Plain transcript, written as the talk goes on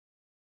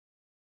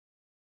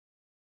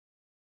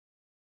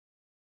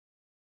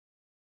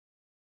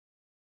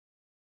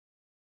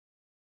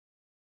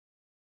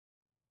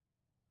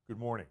Good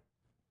morning.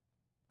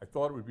 I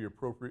thought it would be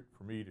appropriate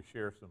for me to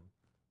share some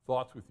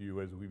thoughts with you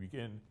as we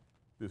begin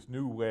this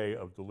new way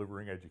of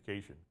delivering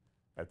education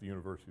at the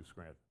University of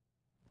Scranton.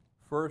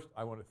 First,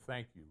 I want to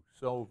thank you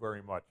so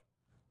very much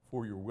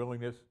for your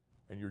willingness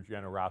and your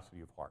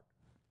generosity of heart.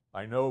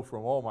 I know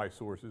from all my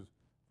sources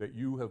that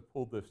you have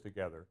pulled this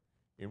together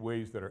in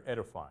ways that are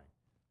edifying,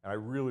 and I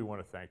really want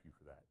to thank you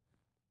for that.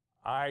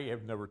 I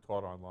have never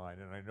taught online,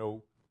 and I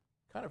know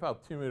kind of how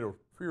timid or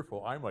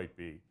fearful I might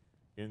be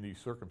in these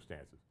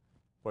circumstances.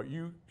 But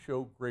you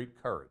show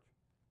great courage,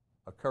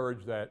 a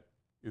courage that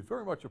is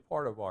very much a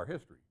part of our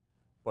history,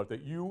 but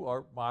that you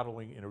are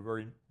modeling in a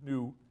very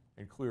new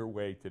and clear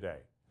way today.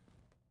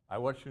 I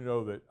want you to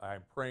know that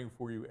I'm praying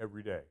for you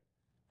every day,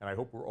 and I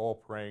hope we're all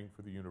praying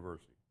for the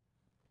university.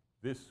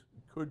 This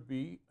could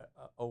be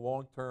a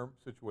long-term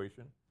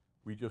situation.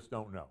 We just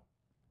don't know.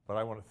 But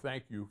I want to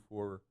thank you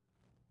for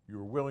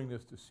your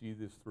willingness to see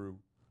this through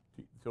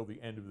till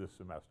the end of this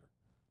semester.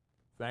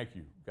 Thank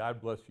you. God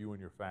bless you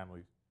and your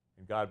families,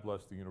 and God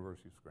bless the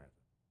University of Scranton.